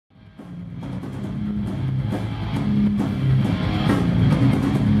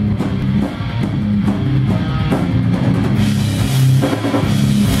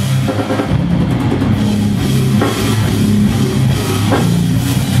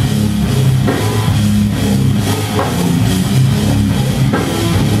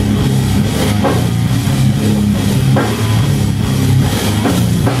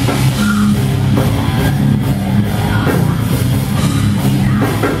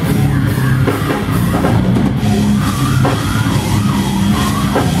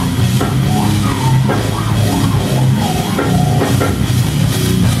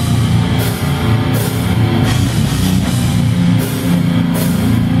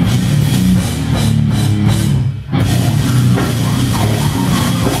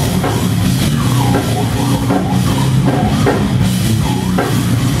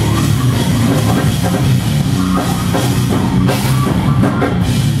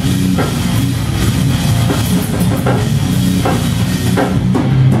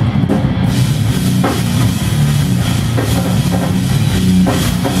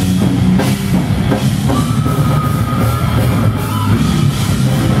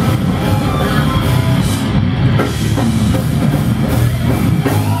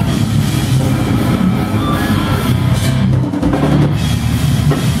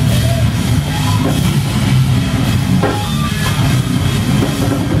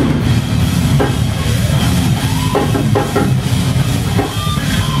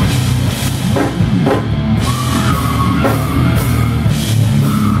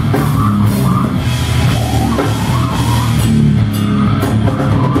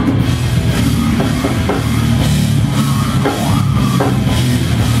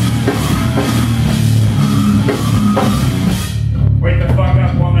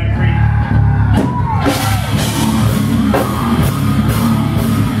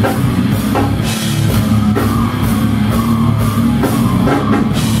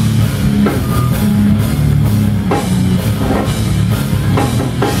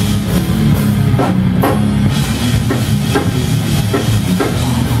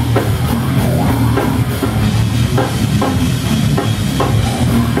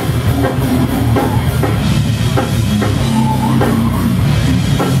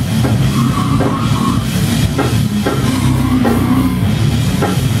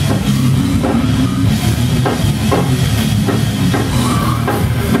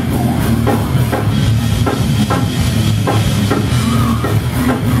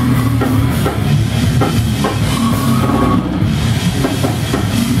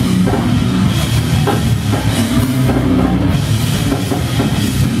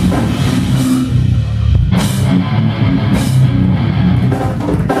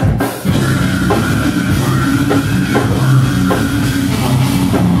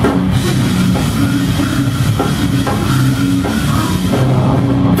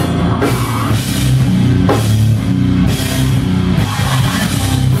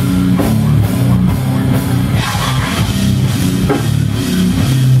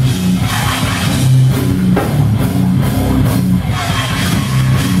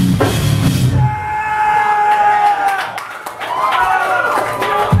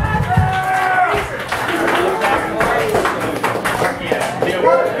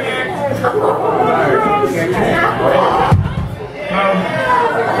I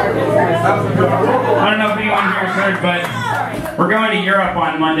don't know if anyone here has heard, but we're going to Europe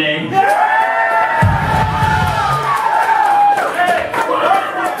on Monday.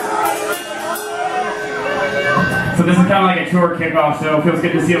 So this is kind of like a tour kickoff, so it feels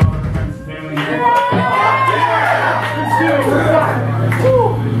good to see a lot of friends and family here.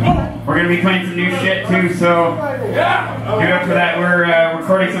 We're going to be playing some new shit too, so give it up for that. We're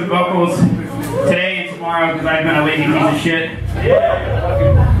recording some vocals today and tomorrow because I've been a lazy piece of shit.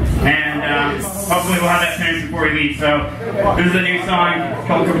 And hopefully we'll have that finished before we leave. So this is a new song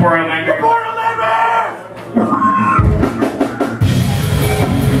called Corporeal Nightmare. Corporeal Nightmare!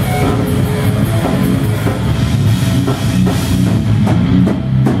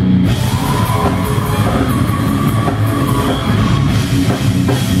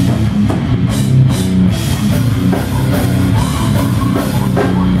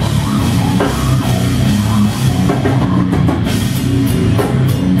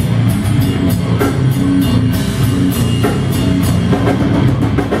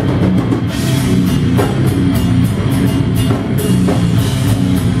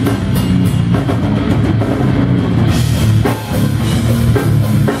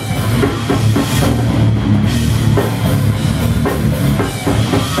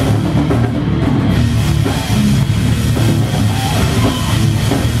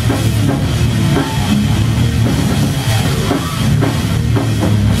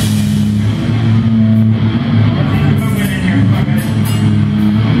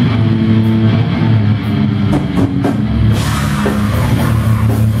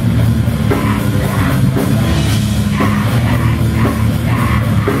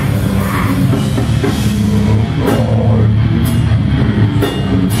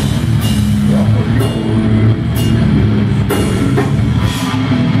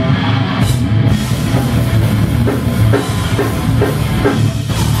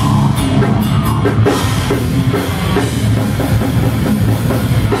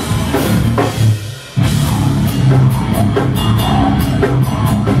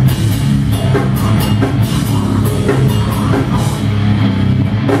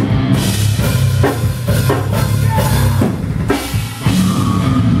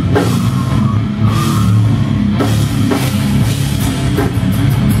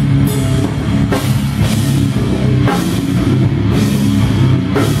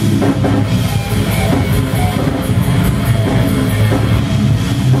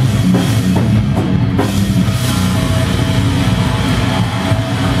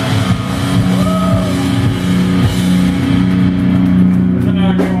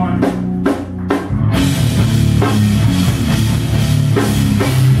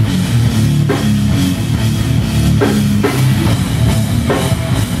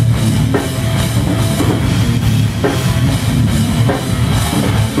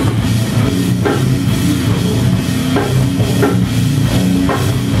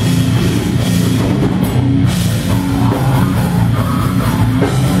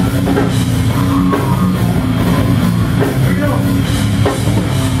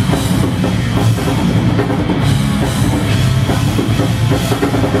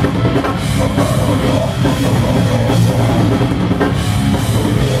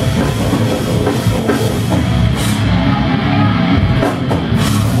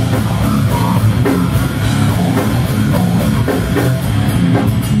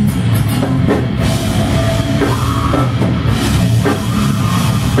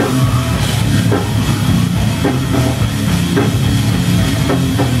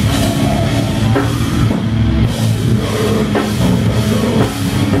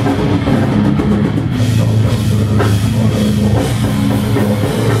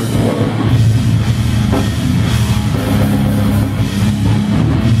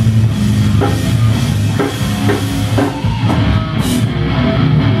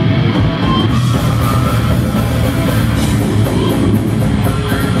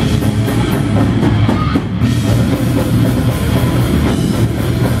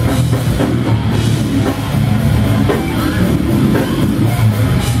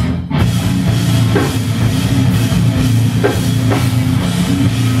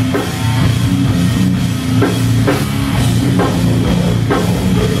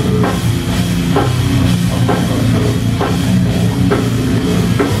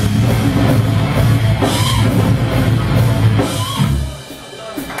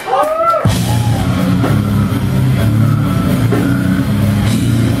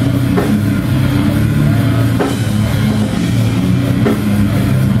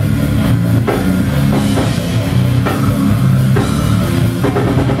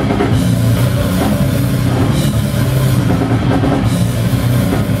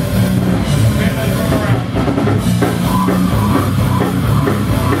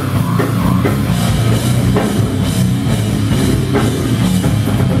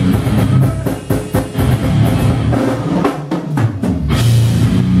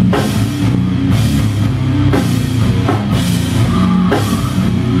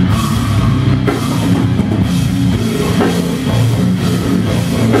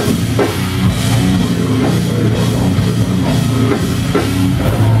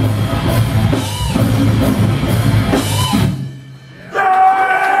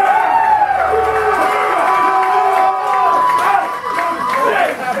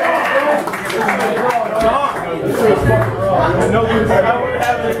 No, I would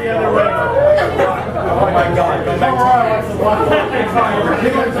have it the other way. Oh my God. Go back to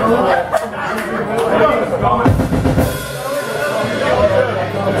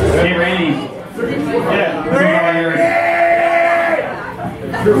Hey, Randy. Yeah.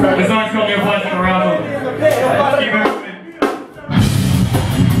 This song's called Neoplastic Arousal. Keep moving.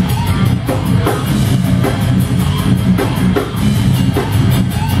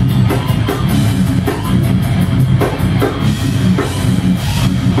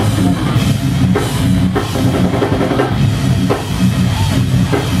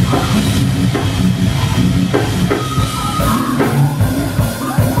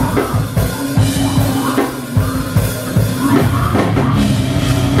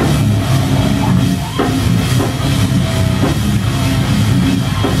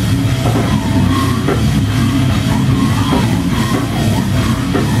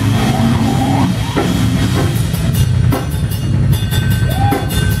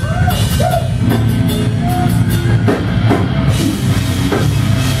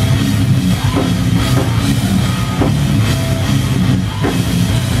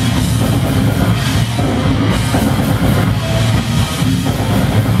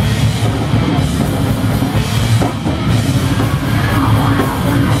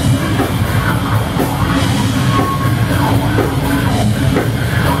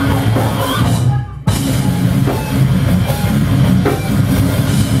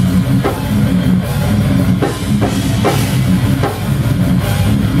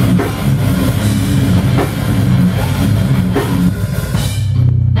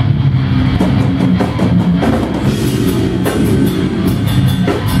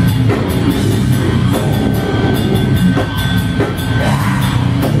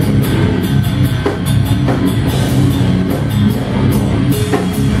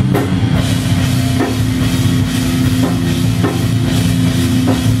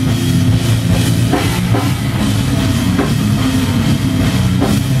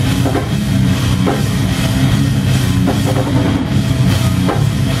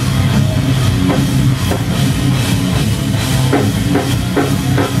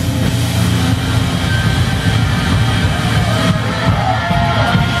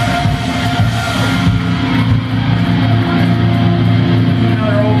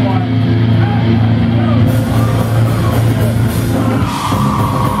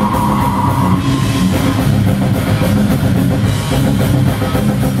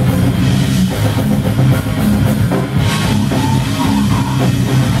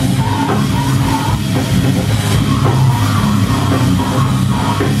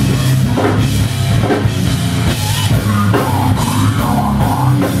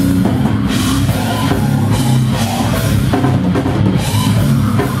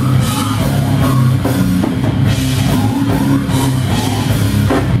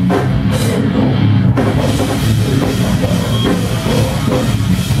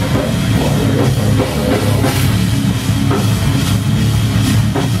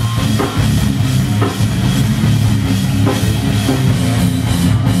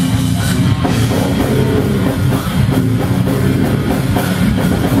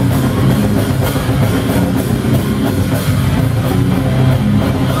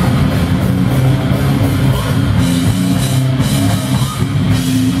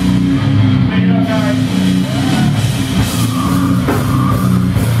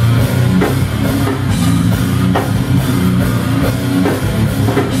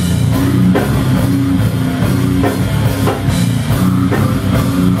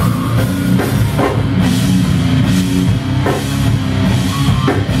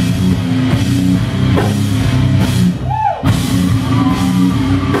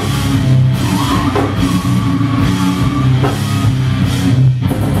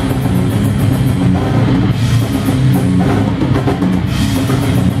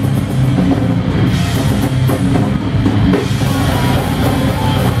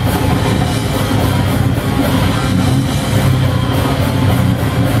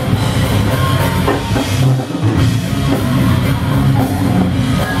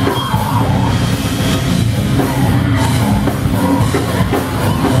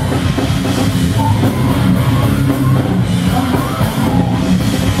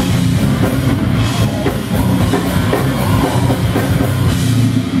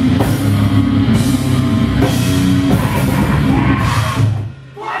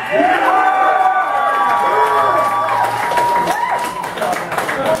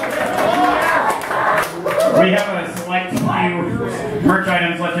 merch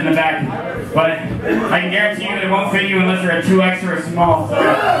items left in the back, but I can guarantee you that it won't fit you unless you're a 2X or a small. So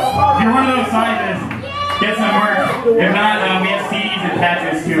if you're one of those sizes, get some work. If not, we have CDs and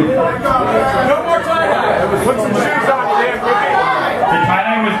patches too. No more tie-dye. Put some shoes on, you damn rookie. The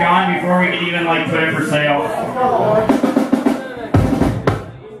tie-dye was gone before we could even like put it for sale.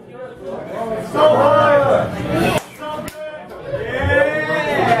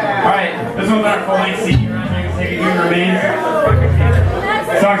 Alright, this one's our full-length CD run. You can take it to remains.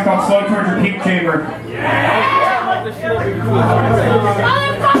 The song's called Slow Torture Peak Chamber.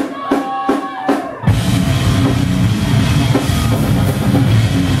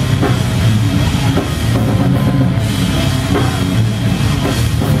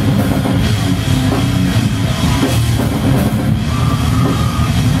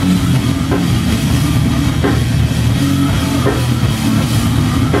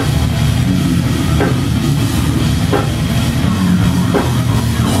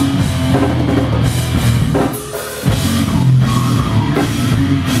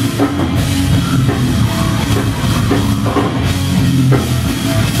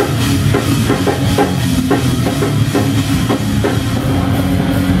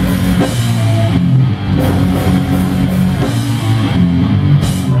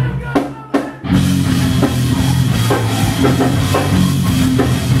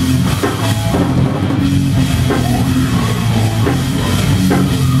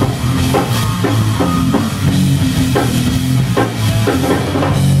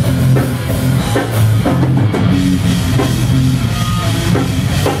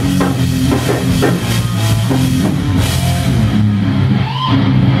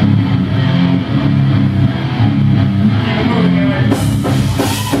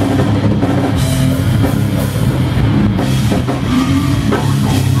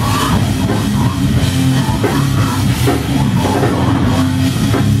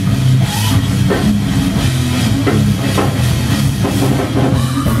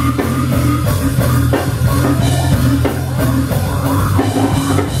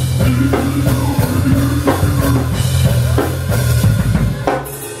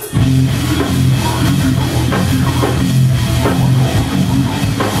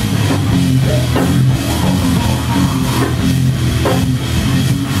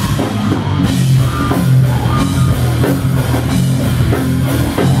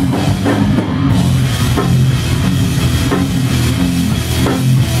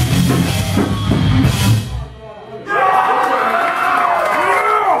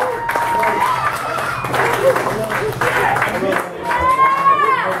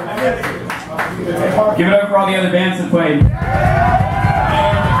 Give it up for all the other bands that played.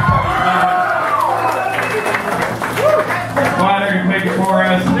 Flatter who played before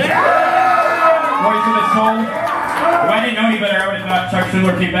us. Voice of the Soul. If I didn't know any better, I would have thought Chuck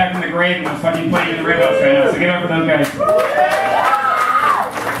Schindler came back from the grave and was fucking playing in the Red House right now. So give it up for those guys.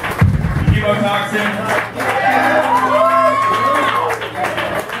 Toxin.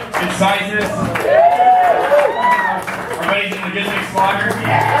 Incisus. Our buddies in Logistics Slaughter.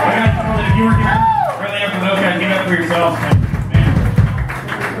 If you were here, really up for those guys, give it up for yourselves.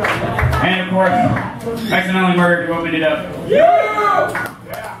 And of course, Accidentally Murdered who opened it up.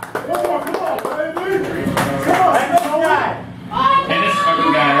 And this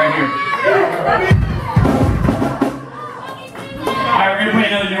fucking guy right here. Alright, we're gonna play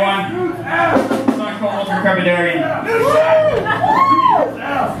another new one. This song's called Ultra Crepidarian.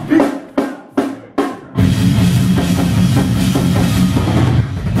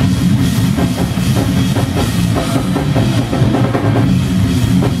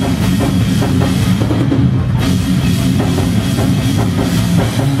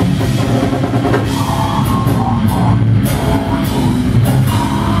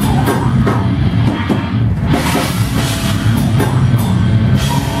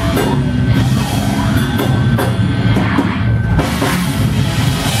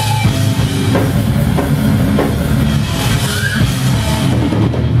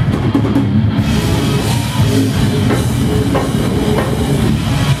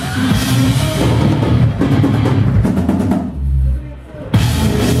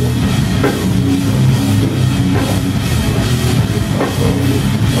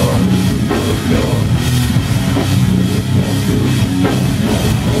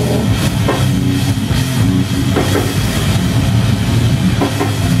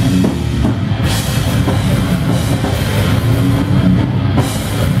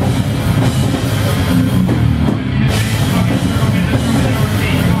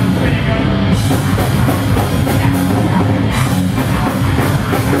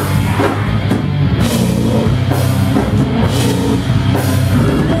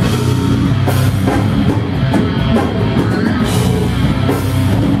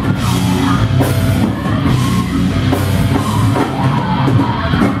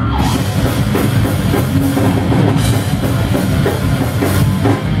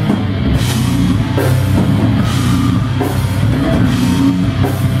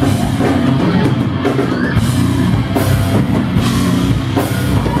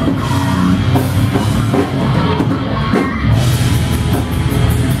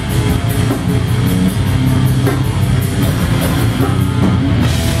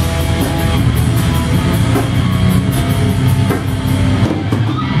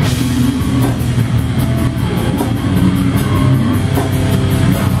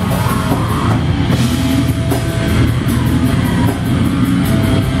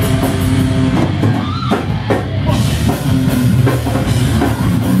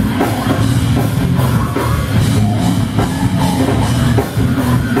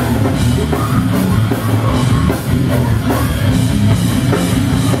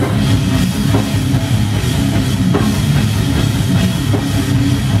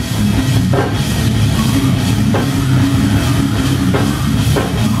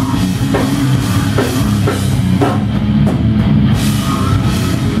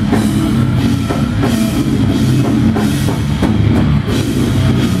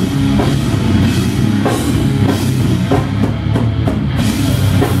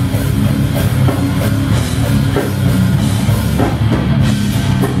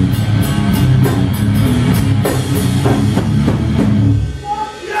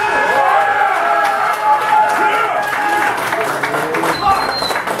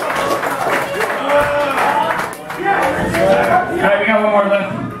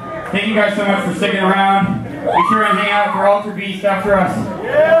 Thank you guys so much for sticking around. Be sure and hang out for Ultra Beast after us.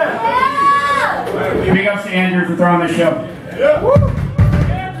 Big ups to Andrew for throwing this show.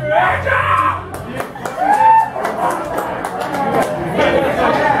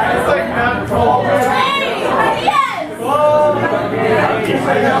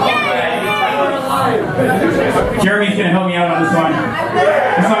 Jeremy's going to help me out on this one.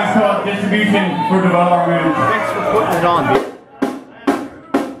 This one's called Distribution for Development. Thanks for putting it on, dude.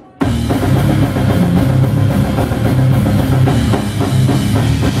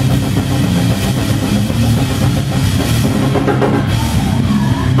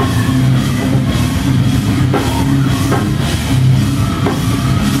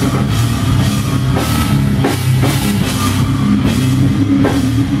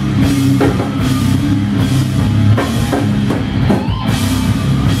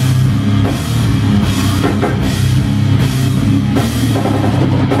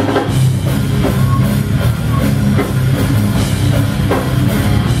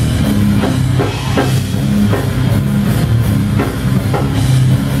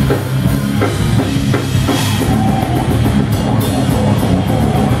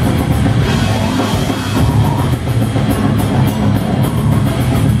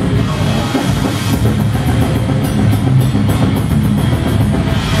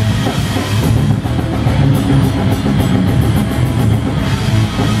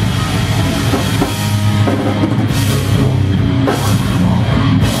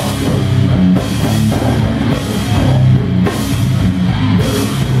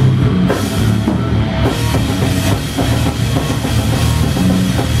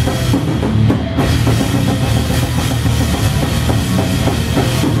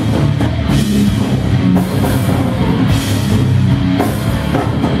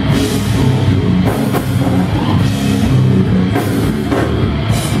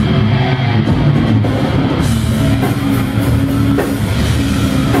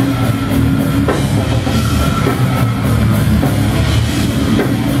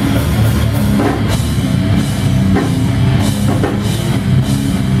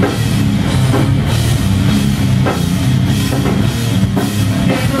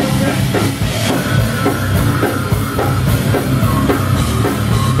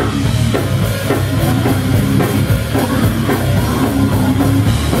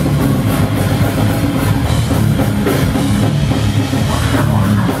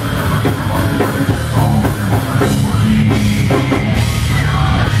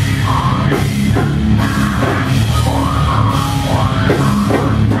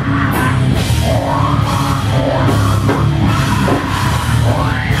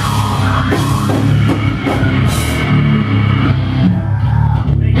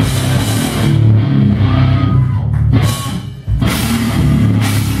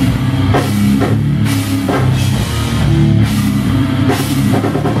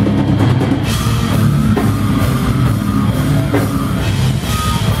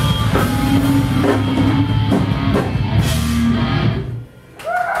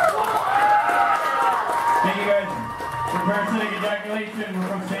 Thank you guys for Parasitic Ejaculation. We're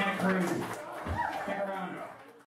from Santa Cruz.